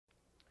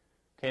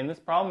Okay, in this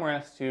problem we're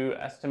asked to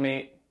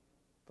estimate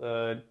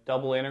the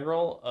double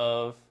integral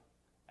of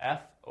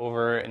f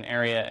over an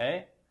area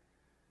A,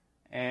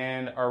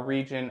 and our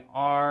region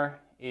R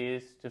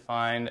is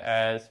defined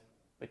as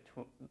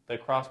the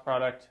cross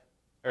product,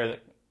 or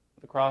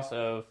the cross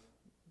of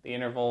the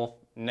interval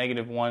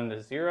 -1 to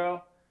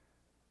 0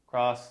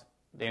 across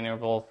the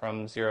interval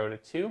from 0 to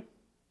 2.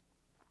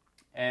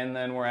 And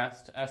then we're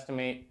asked to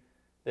estimate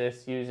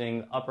this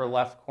using the upper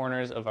left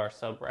corners of our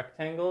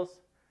subrectangles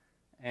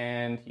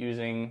and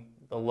using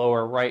the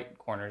lower right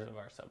corners of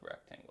our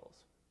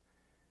subrectangles.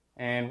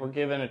 And we're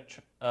given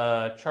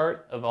a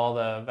chart of all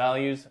the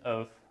values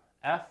of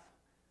f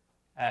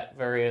at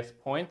various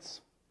points.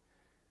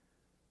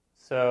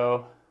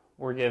 So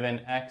we're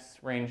given x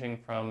ranging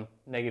from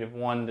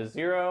 -1 to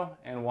 0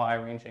 and y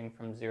ranging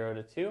from 0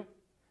 to 2.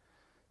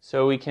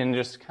 So we can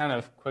just kind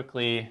of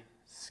quickly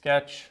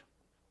sketch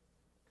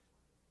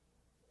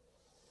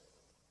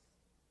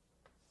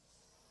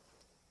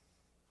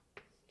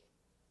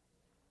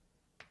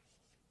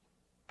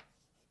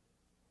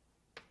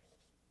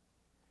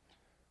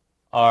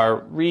our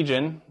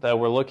region that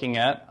we're looking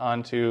at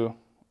onto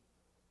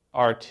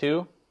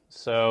R2.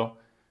 So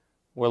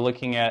we're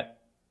looking at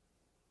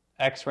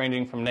x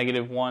ranging from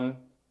 -1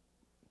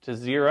 to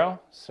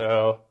 0.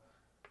 So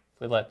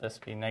if we let this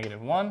be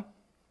 -1,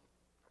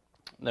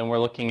 then we're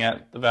looking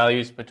at the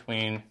values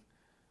between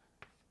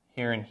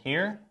here and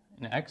here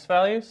in x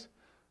values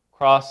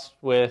crossed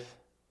with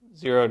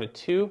 0 to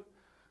 2.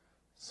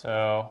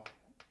 So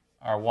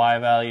our y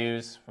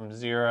values from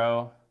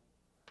 0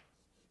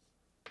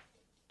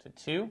 to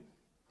 2.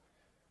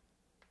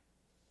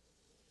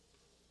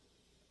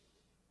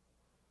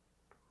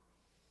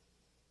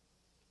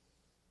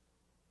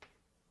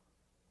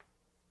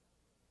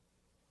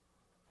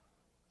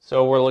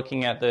 So we're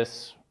looking at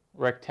this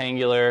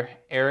rectangular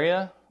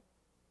area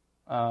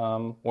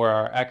where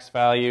our x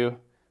value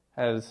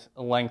has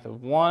a length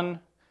of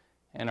 1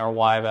 and our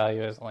y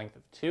value has a length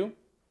of 2.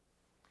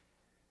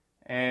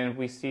 And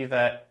we see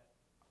that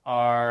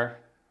our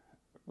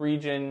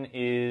region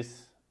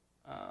is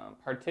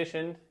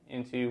partitioned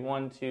into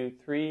 1, 2,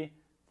 3,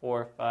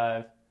 4,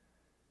 5,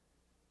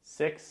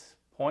 6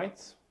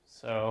 points,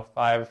 so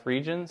 5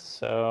 regions.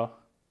 So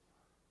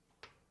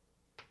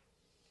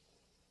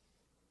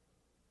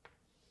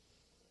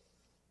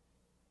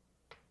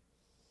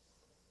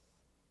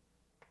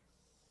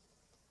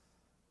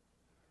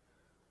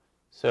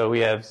we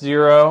have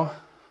 0,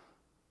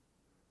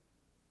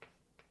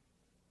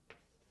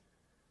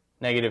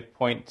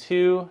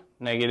 -0.2,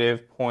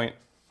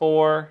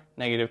 -0.4,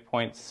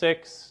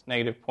 -0.6,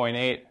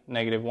 -0.8,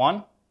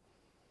 -1.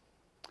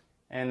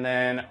 And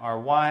then our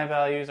y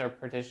values are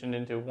partitioned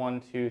into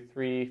 1, 2,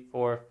 3,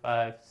 4,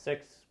 5,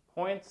 6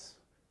 points.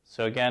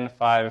 So again,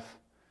 5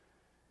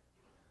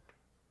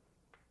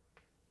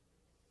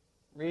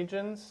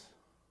 regions.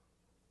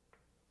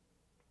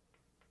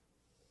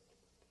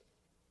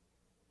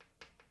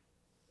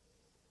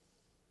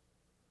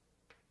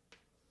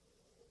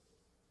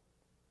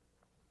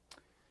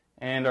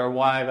 And our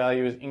y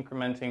value is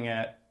incrementing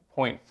at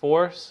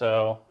 0.4,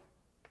 so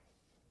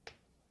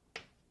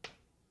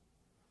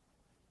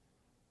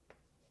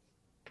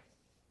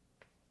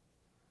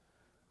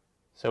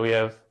we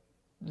have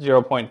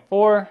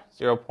 0.4,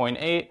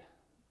 0.8,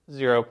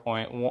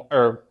 0.1,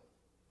 or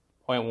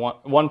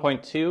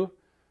 1.2,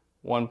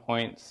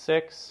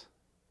 1.6,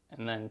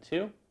 and then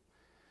 2.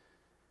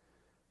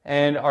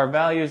 And our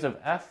values of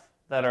f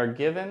that are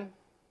given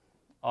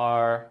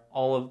are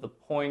all of the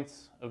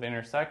points of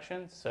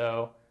intersection.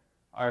 So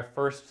our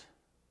first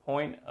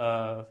point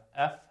of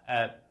f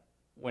at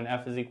when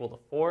f is equal to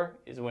 4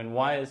 is when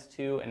y is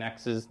 2 and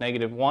x is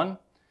 -1.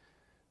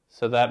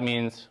 So that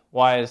means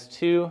y is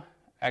 2,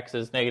 x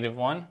is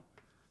 -1.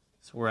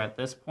 So we're at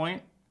this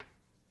point.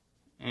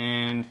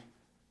 And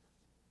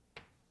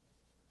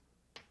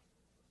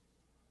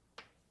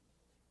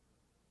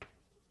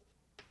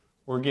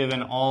we're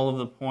given all of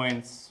the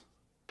points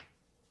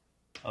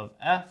of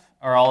f,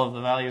 or all of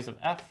the values of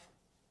f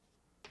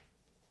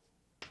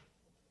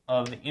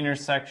of the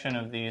intersection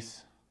of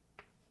these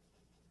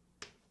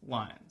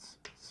lines.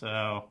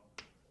 So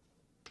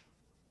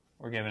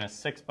we're given a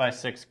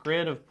 6x6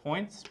 grid of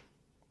points.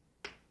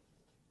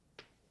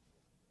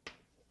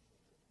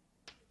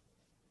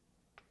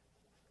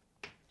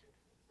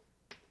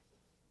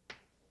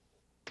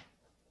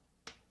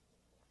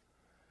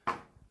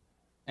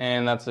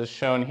 And that's as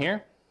shown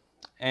here.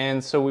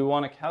 And so we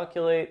want to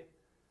calculate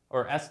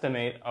or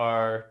estimate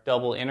our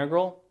double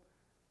integral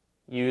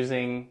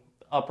using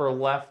the upper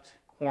left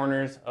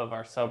corners of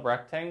our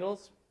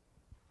subrectangles.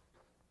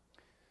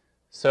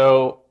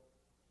 So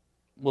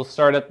we'll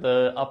start at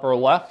the upper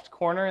left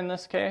corner in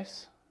this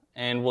case,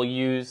 and we'll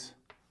use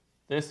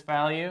this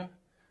value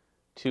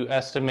to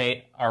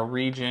estimate our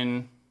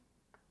region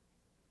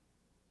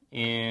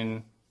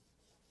in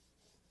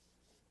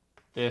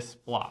this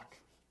block.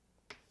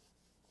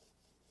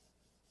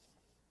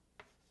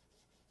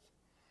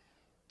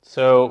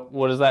 So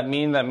what does that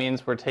mean? That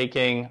means we're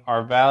taking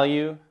our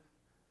value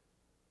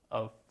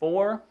of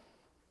 4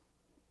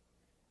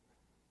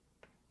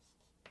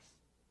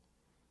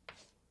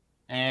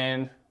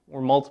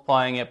 we're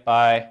multiplying it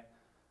by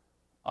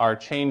our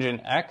change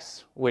in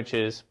x, which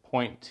is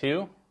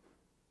 0.2,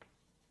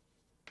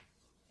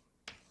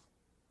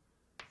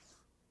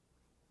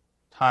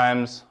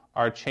 times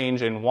our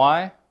change in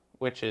y,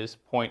 which is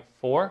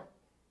 0.4,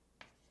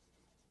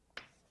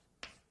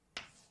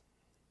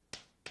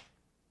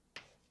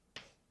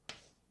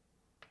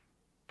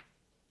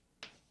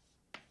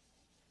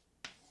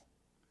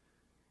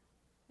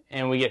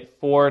 and we get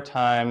 4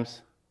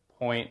 times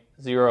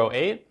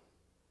 0.08,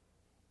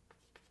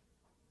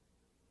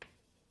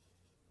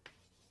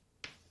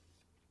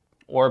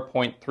 or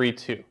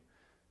 0.32.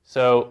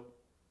 So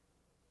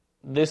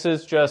this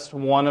is just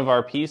one of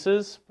our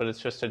pieces, but it's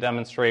just to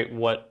demonstrate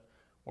what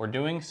we're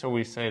doing. So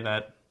we say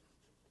that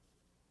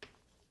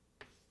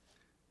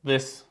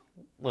this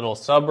little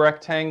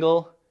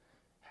subrectangle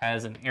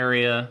has an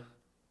area,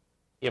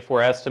 if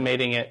we're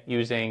estimating it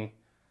using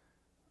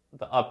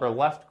the upper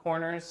left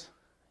corners,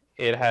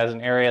 it has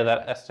an area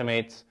that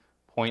estimates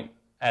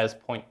as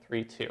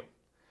 0.32.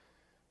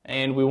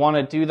 And we want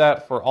to do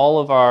that for all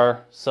of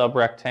our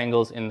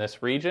subrectangles in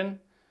this region.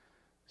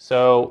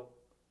 So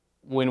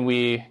when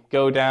we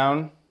go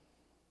down,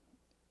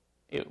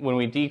 when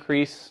we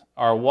decrease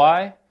our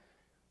y,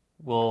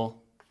 we'll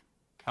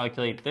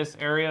calculate this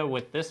area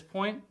with this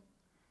point.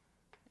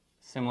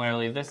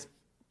 Similarly, this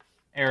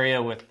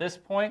area with this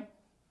point,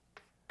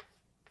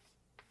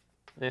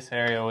 this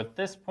area with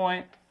this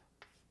point,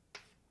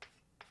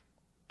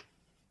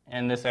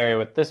 and this area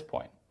with this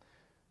point.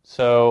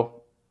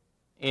 So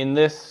in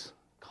this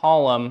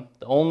column,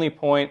 the only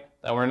point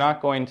that we're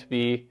not going to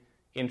be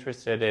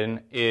interested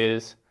in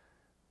is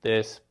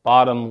this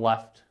bottom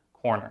left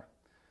corner.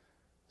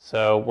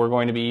 So we're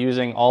going to be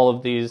using all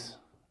of these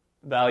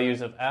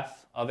values of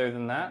f other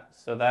than that.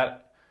 So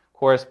that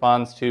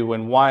corresponds to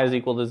when y is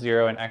equal to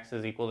 0 and x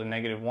is equal to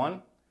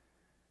 -1.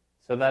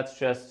 So that's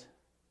just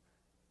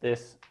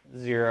this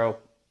 0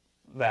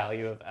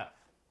 value of f.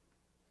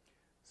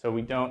 So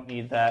we don't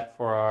need that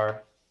for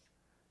our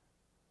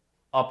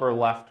upper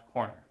left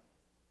corner.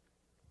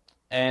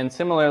 And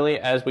similarly,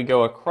 as we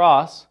go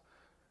across,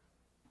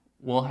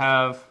 we'll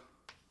have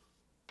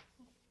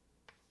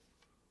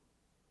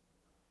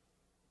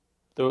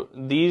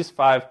these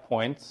 5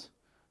 points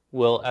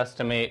will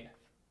estimate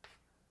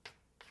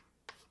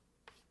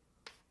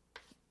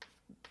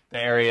the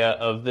area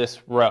of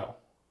this row.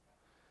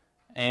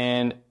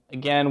 And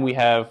again, we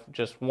have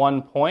just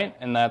one point,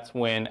 and that's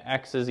when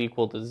x is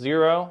equal to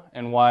 0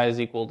 and y is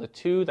equal to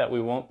 2 that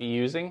we won't be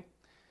using.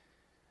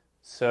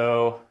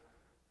 So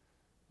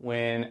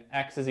when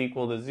x is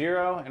equal to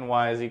 0 and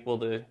y is equal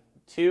to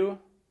 2,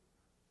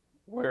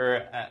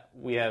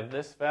 we have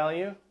this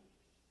value,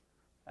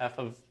 f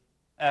of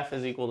f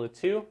is equal to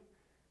 2,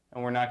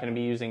 and we're not going to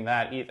be using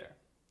that either.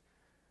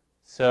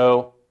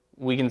 So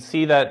we can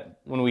see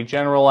that when we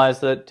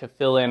generalize it to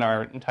fill in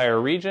our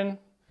entire region,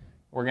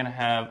 we're going to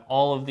have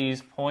all of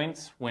these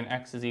points when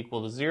x is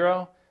equal to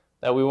 0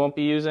 that we won't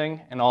be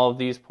using, and all of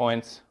these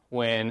points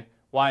when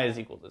y is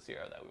equal to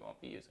 0 that we won't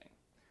be using.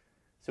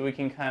 So we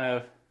can kind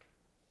of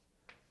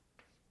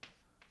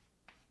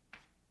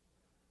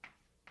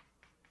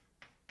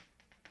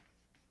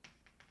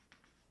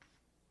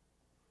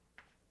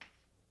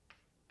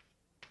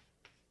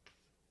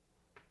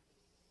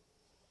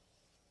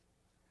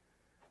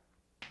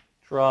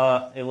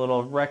draw a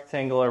little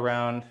rectangle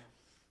around,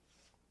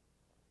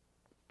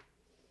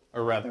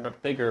 or rather a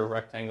bigger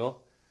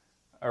rectangle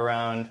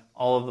around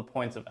all of the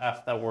points of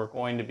f that we're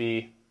going to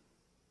be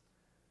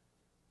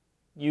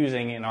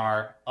using in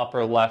our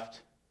upper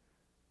left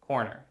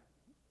corner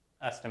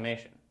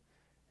estimation.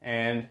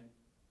 And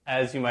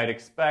as you might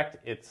expect,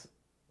 it's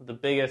the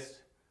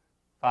biggest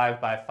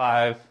 5 by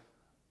 5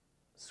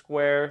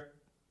 square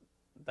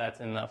that's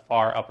in the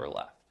far upper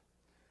left.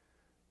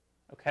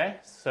 Okay,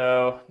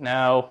 so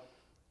now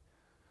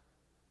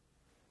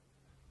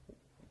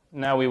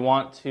we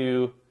want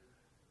to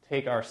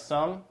take our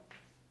sum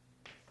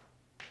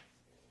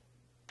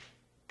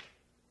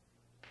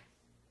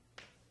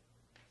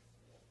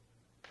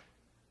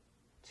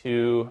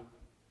to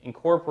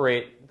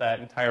incorporate that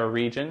entire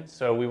region.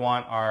 So we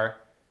want our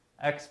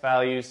x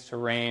values to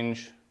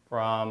range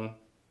from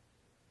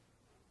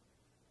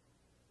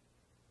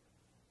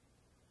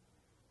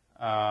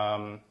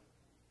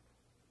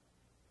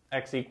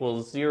x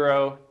equals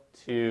 0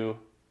 to,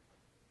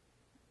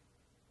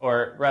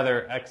 or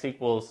rather x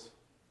equals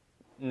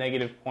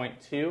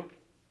 -0.2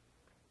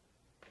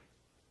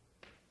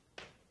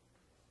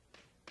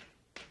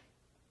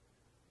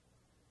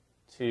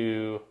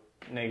 to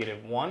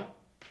 -1.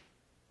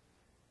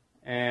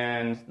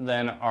 And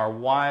then our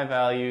y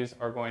values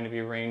are going to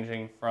be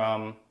ranging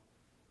from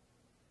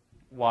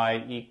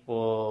y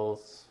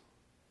equals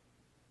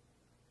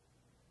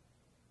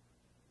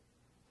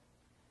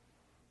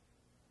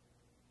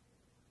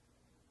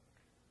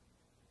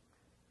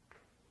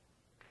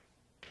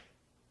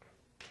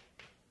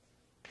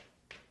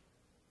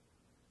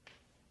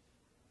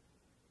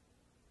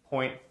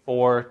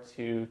 .4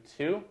 to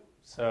 2.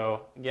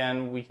 So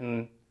again, we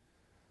can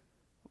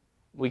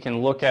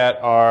look at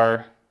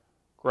our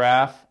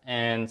graph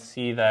and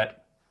see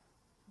that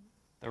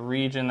the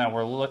region that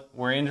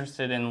we're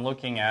interested in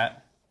looking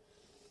at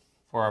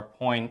for our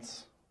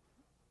points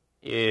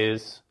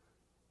is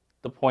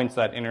the points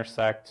that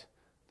intersect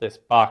this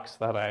box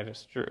that I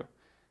just drew.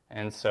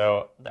 And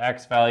so the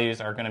x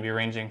values are going to be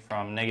ranging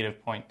from negative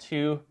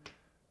 0.2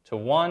 to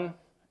 1,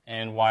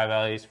 and y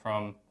values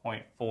from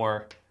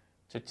 0.4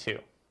 to 2.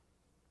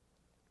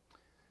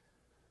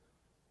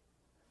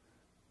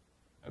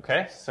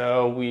 Okay,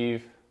 so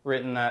we've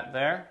written that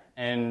there,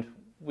 and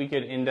we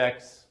could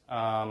index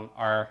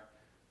our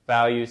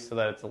values so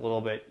that it's a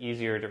little bit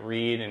easier to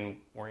read, and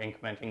we're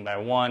incrementing by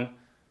 1,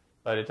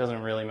 but it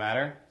doesn't really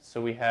matter.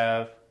 So we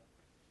have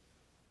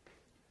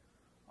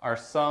our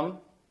sum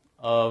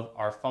of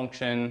our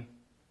function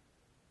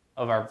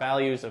of our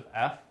values of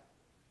f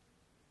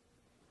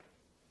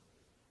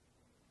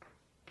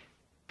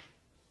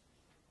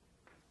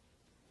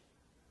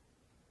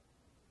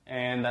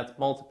and that's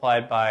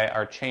multiplied by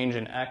our change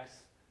in x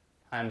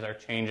times our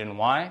change in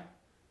y,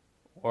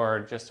 or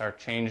just our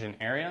change in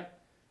area.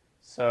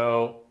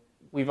 So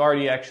we've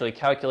already actually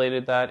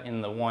calculated that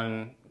in the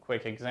one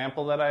quick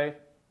example that I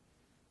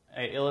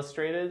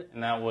illustrated,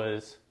 and that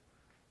was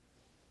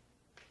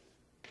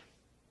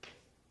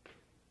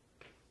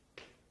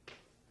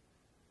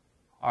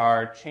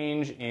our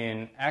change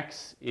in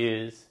x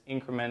is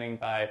incrementing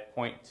by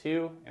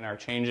 0.2, and our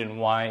change in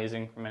y is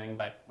incrementing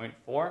by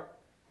 0.4.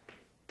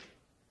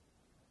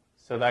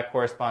 So that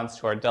corresponds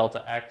to our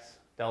delta x,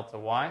 delta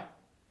y.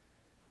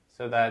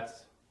 So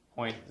that's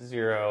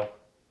 0.08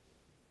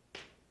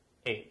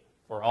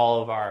 for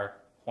all of our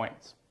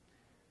points.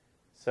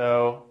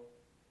 So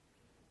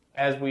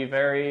as we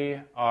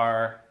vary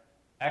our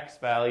x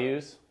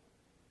values,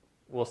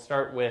 we'll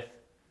start with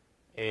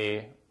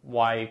a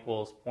y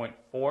equals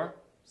 0.4.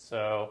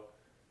 So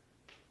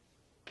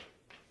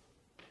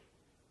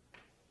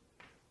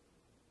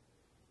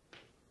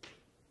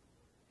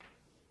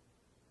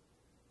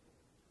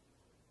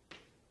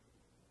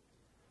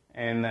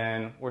and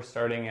then we're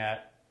starting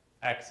at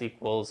x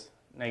equals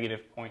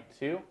negative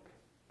 0.2.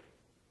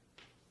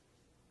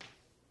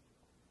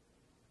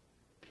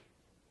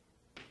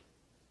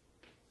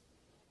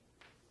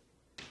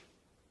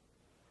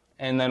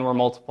 And then we're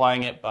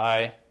multiplying it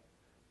by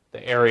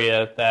the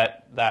area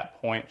that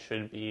that point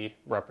should be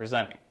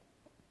representing,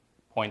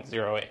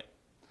 0.08.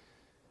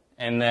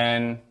 And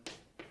then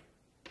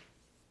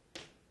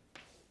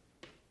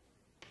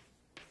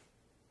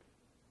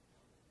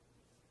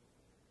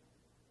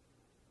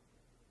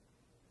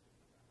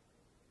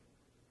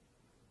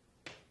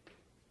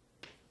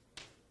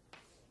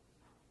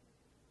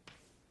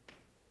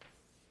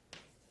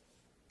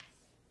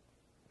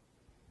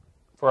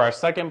for our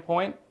second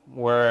point,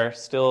 we're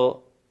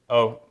still,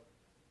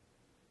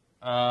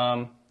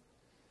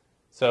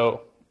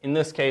 so in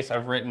this case,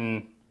 I've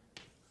written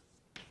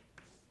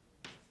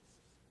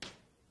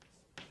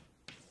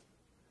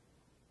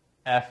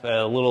f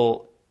a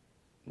little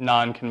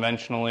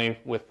non-conventionally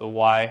with the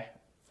y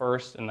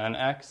first and then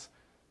x.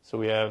 So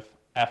we have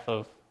f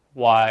of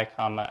y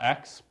comma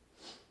x.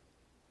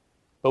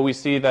 But we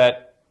see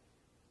that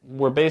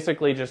we're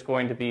basically just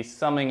going to be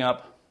summing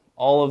up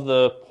all of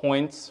the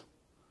points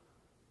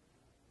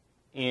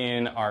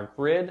in our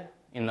grid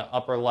in the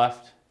upper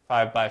left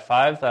 5 by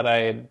 5 that I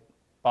had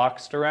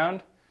boxed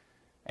around,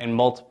 and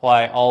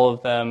multiply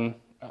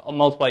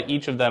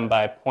each of them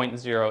by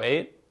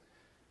 0.08.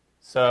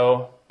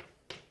 So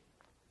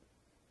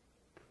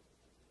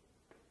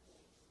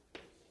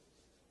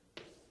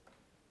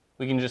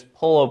we can just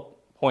pull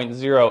a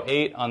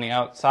 0.08 on the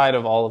outside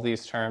of all of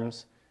these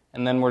terms,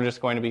 and then we're just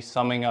going to be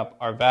summing up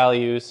our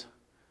values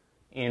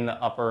in the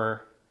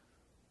upper,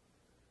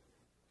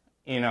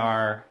 in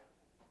our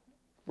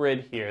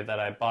grid here that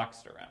I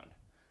boxed around.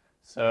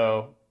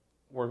 So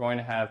we're going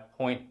to have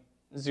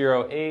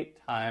 0.08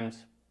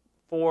 times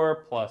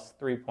 4 plus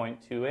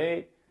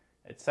 3.28,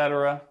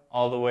 etc.,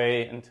 all the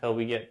way until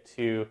we get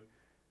to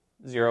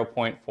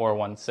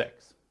 0.416.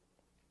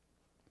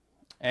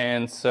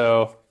 And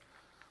so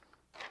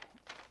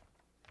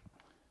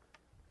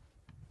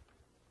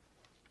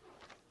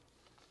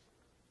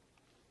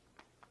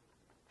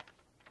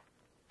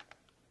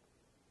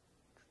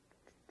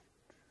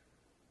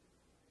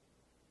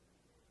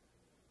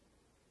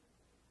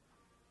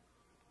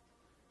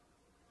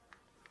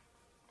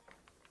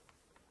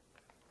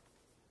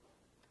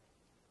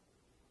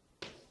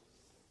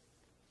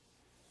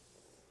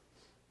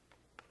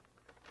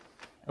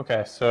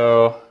okay,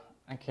 so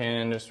I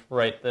can just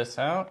write this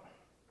out.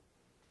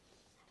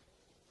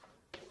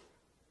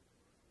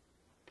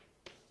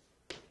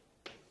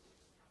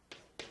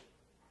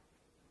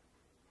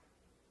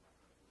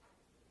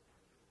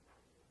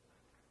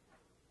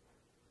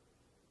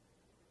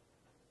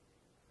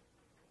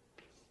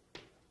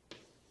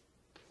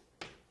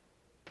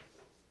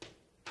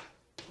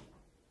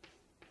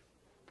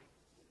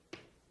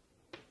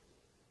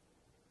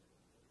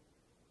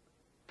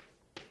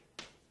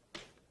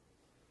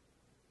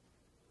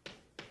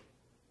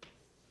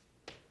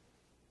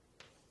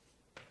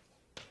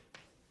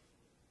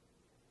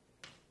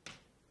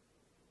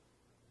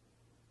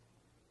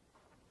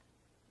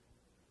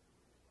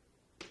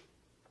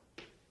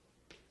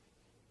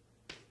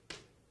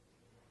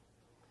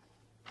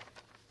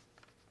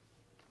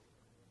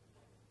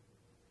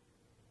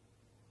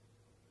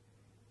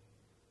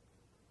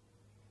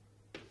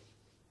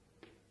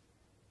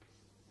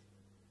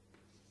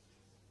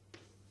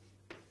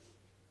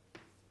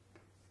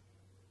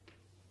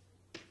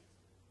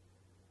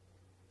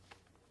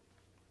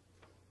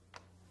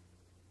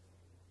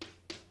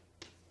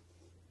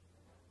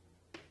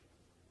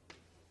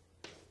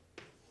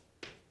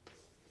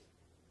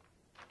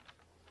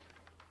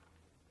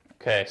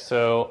 Okay,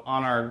 so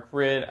on our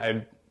grid,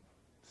 I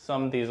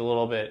summed these a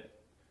little bit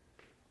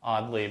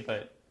oddly,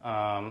 but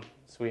so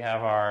we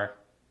have our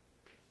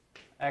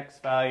x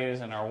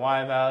values and our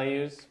y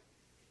values.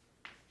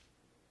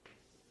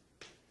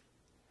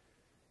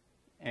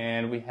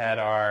 And we had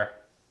our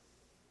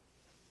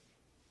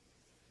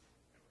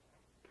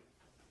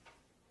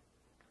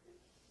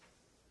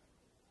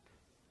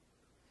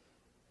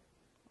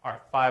our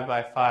 5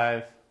 by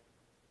 5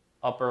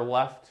 upper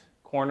left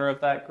corner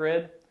of that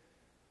grid.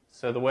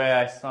 So the way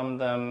I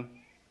summed them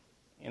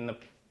in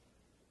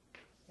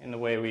the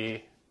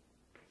way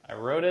I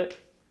wrote it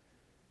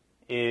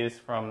is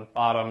from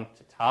bottom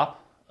to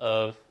top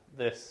of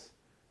this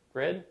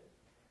grid.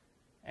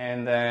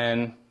 And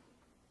then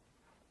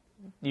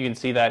you can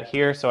see that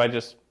here, so I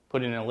just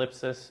put an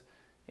ellipsis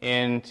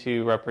in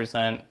to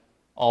represent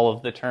all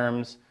of the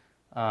terms.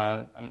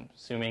 I'm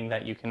assuming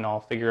that you can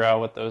all figure out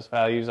what those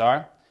values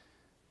are.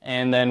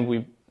 And then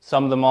we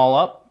summed them all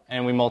up,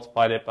 and we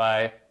multiplied it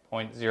by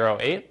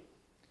 0.08.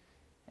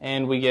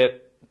 And we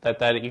get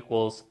that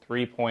equals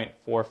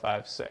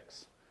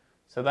 3.456.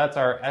 So that's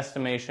our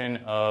estimation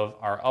of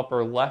our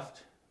upper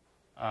left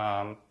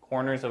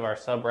corners of our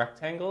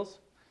subrectangles.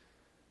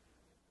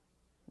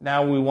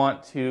 Now we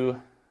want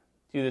to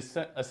do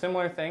a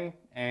similar thing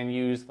and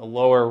use the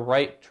lower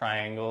right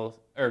triangles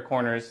or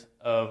corners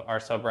of our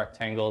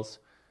subrectangles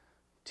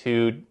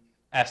to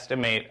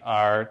estimate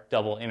our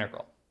double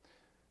integral.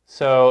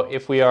 So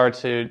if we are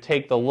to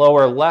take the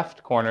lower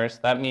left corners,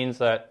 that means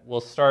that we'll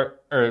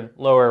start, or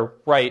lower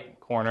right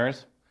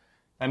corners,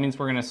 that means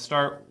we're going to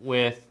start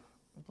with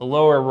the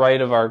lower right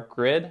of our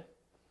grid,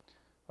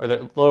 or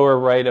the lower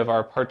right of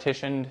our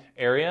partitioned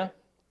area,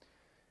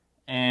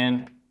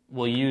 and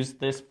we'll use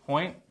this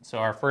point. So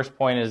our first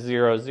point is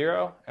 0,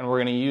 0, and we're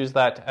going to use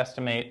that to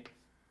estimate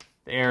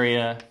the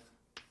area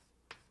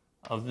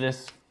of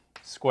this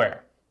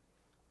square.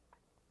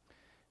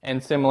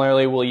 And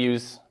similarly, we'll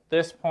use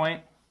this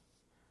point,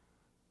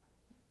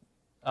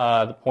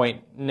 the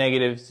point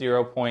negative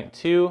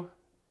 0.2,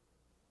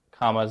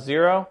 comma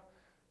 0,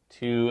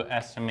 to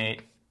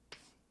estimate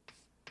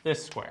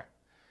this square.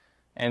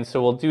 And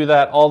so we'll do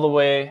that all the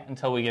way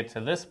until we get to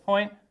this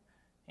point,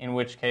 in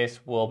which case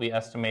we'll be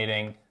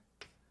estimating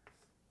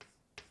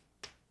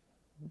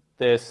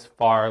this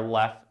far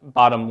left,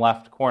 bottom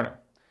left corner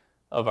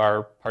of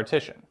our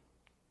partition.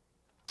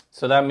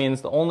 So that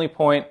means the only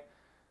point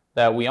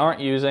that we aren't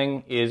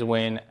using is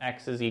when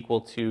x is equal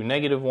to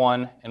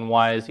 -1 and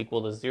y is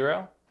equal to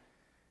 0.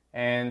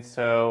 And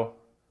so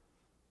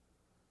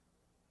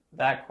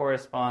that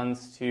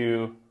corresponds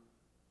to,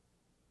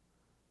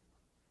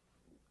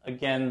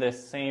 again,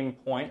 this same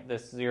point,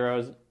 this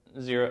 0,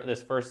 0,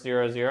 this first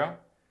 0, 0,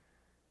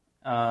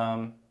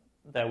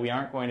 that we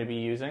aren't going to be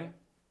using.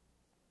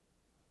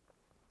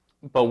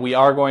 But we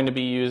are going to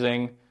be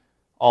using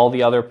all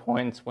the other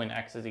points when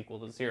x is equal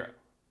to 0.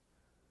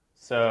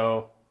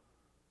 So,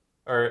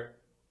 or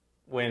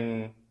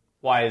when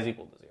y is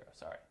equal to 0,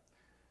 sorry.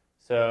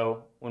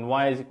 So when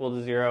y is equal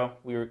to 0,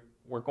 we're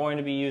going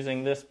to be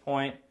using this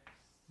point,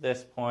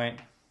 this point,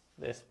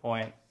 this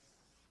point,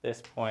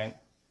 this point,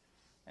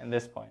 and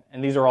this point.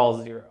 And these are all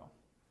 0.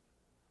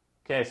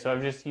 Okay, so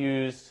I've just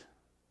used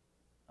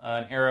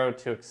an arrow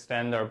to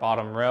extend our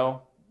bottom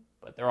row,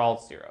 but they're all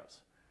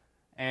zeros.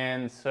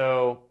 And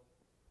so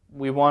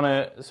we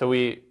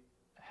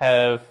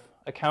have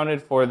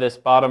accounted for this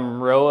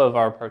bottom row of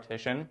our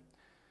partition.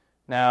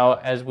 Now,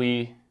 as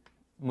we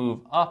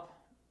move up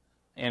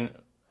and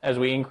as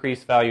we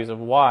increase values of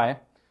y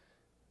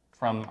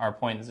from our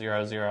point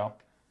 0, 0,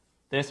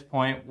 this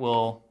point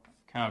will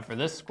account for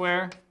this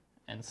square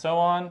and so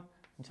on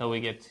until we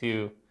get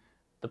to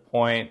the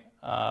point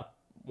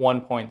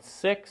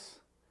 1.6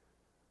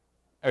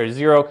 or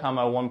 0,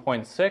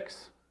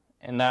 1.6.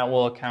 And that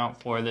will account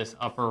for this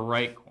upper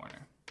right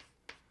corner.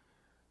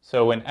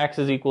 So when x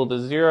is equal to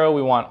 0,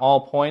 we want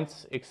all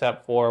points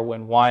except for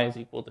when y is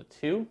equal to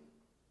 2.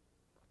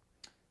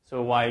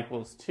 So y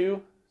equals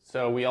 2.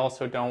 So we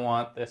also don't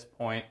want this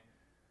point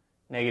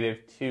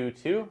 -2,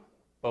 2,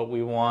 but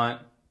we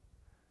want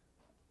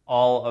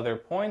all other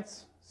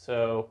points.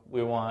 So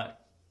we want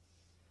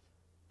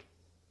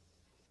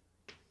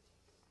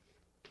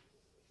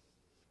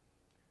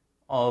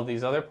all of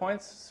these other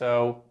points.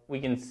 So we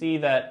can see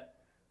that,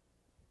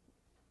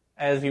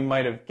 as you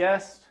might have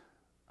guessed,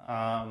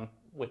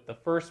 with the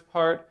first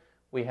part,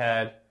 we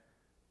had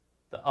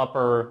the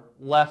upper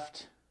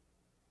left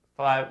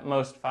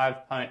most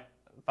 5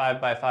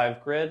 by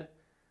 5 grid.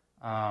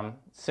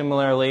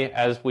 Similarly,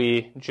 as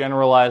we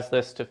generalize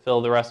this to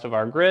fill the rest of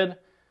our grid,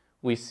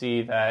 we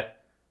see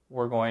that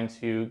we're going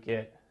to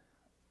get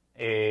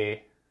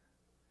a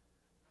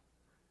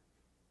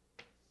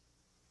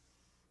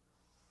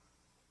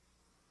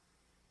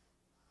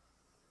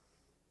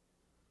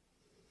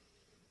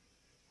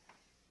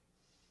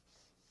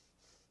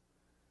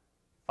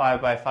five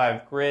by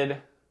 5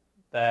 grid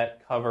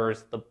that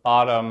covers the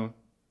bottom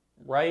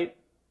right,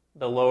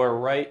 the lower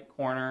right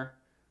corner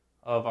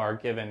of our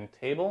given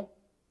table.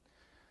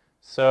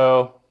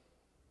 So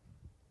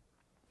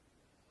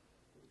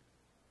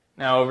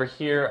Now over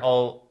here,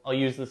 I'll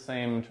use the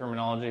same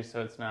terminology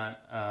so it's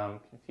not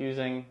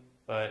confusing,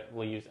 but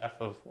we'll use f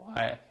of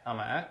y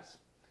comma x.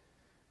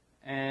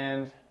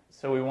 And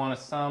so we want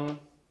to sum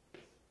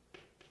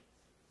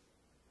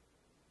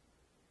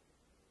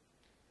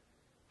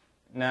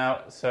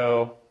now,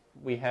 so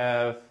we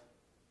have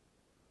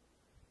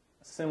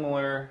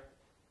similar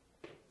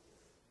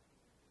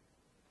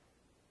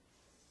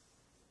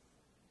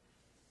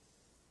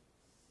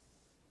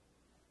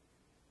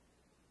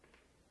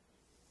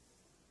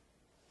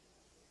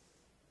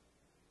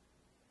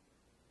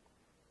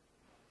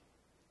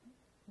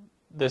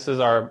this is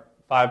our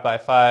 5 by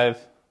 5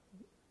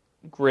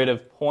 grid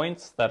of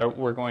points that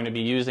we're going to be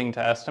using to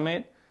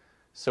estimate.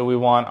 So we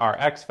want our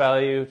x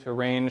value to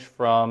range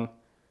from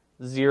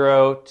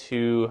 0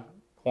 to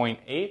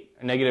 0.8,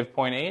 negative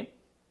 0.8,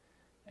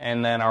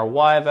 and then our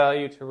y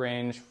value to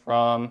range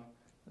from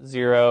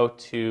 0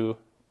 to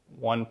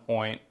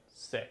 1.6,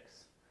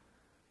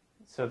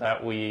 so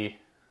that we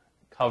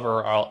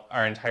cover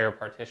our entire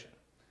partition.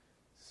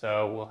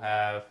 So we'll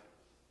have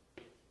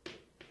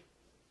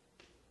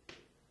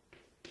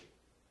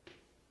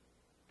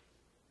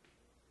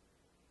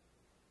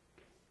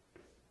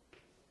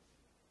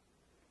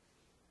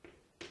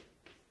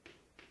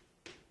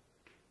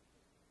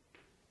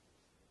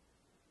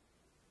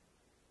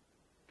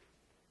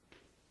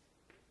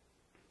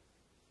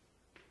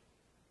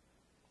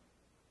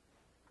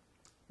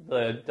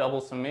the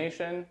double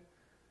summation,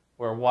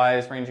 where y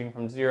is ranging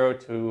from 0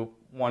 to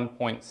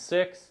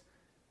 1.6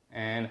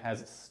 and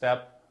has a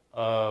step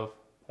of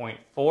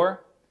 0.4,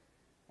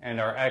 and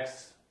our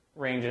x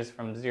ranges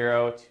from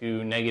 0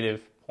 to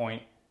negative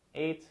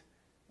 0.8,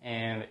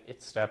 and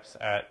it steps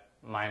at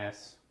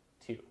minus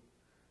 2,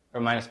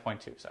 or minus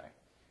 0.2, sorry.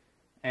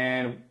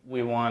 And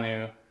we want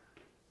to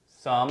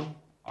sum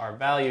our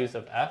values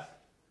of f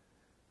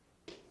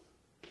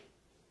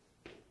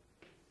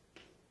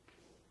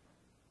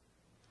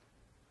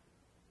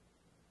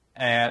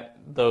at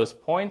those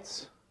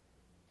points,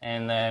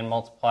 and then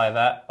multiply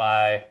that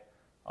by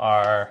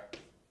our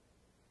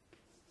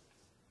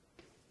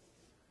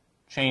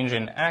change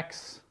in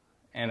x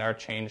and our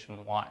change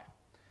in y.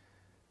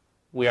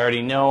 We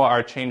already know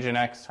our change in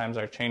x times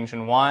our change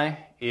in y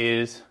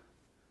is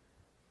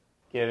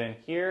given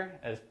here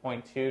as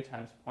 0.2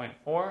 times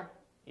 0.4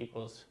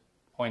 equals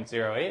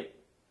 0.08.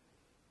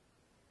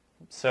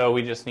 So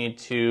we just need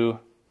to,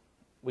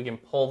 we can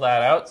pull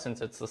that out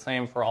since it's the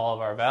same for all of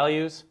our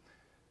values.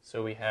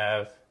 So we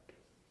have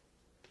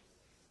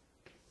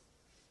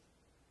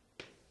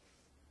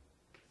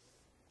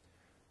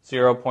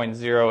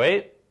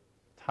 .08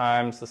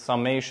 times the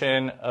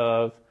summation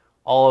of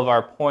all of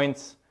our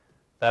points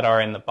that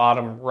are in the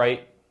bottom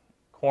right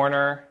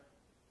corner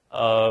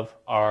of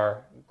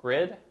our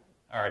grid,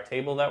 our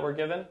table that we're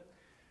given.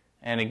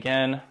 And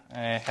again,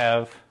 I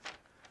have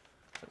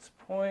those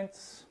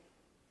points.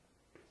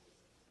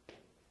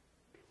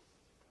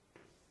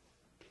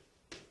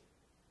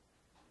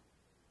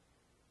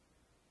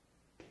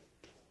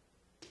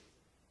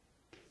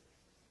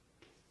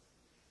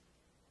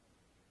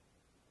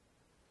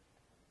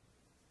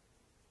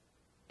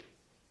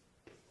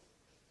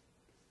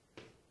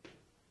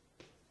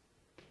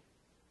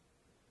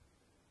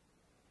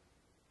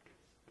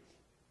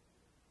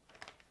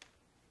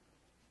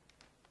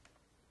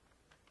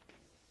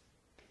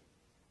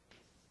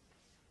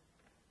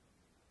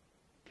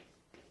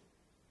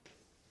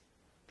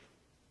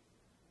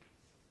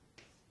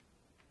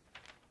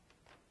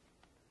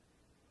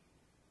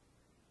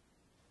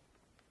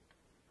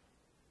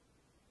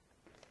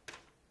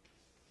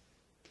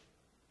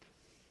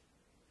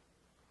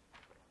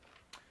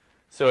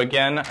 So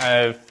again,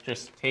 I've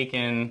just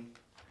taken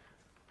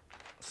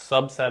a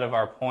subset of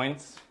our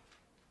points,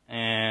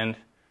 and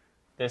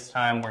this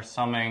time we're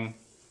summing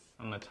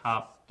from the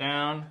top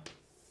down,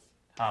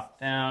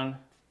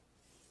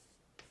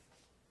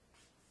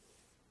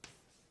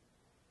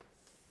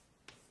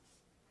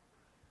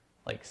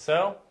 like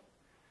so.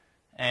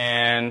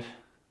 And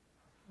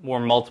we're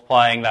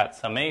multiplying that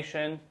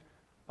summation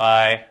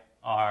by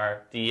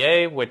our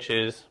dA, which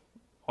is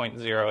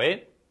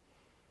 0.08.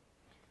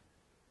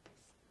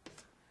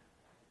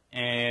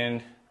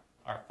 And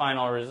our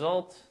final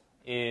result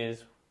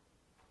is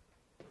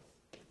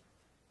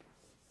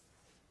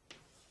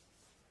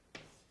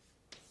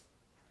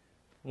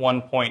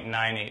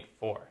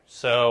 .984.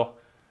 So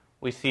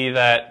we see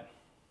that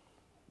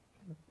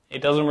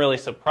it doesn't really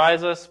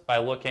surprise us by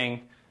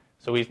looking.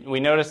 So we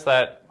notice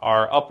that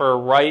our upper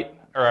right,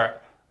 or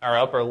our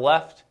upper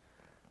left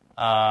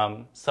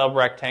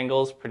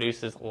subrectangles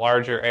produces a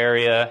larger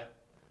area,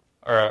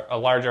 or a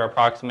larger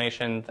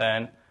approximation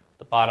than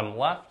the bottom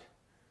left.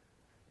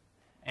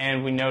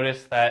 And we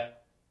notice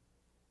that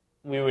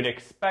we would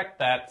expect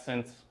that,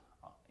 since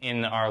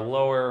in our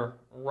lower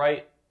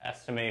right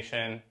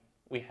estimation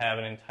we have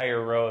an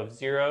entire row of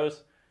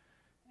zeros,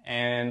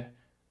 and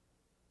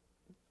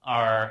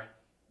our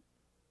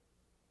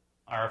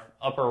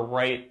upper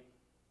right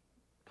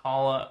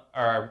column,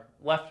 or our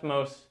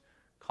leftmost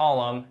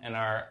column and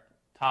our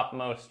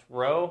topmost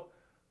row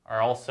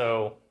are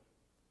also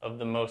of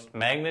the most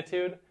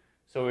magnitude.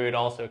 So we would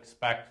also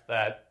expect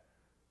that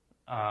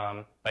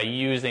by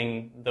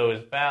using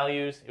those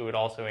values, it would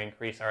also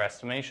increase our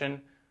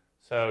estimation.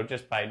 So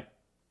just by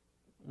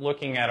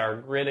looking at our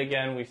grid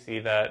again, we see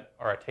that,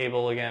 or our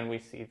table again, we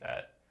see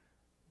that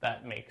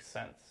that makes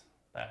sense.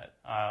 That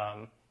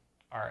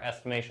our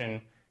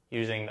estimation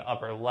using the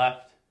upper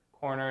left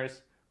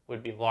corners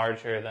would be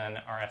larger than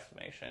our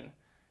estimation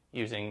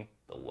using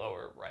the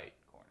lower right.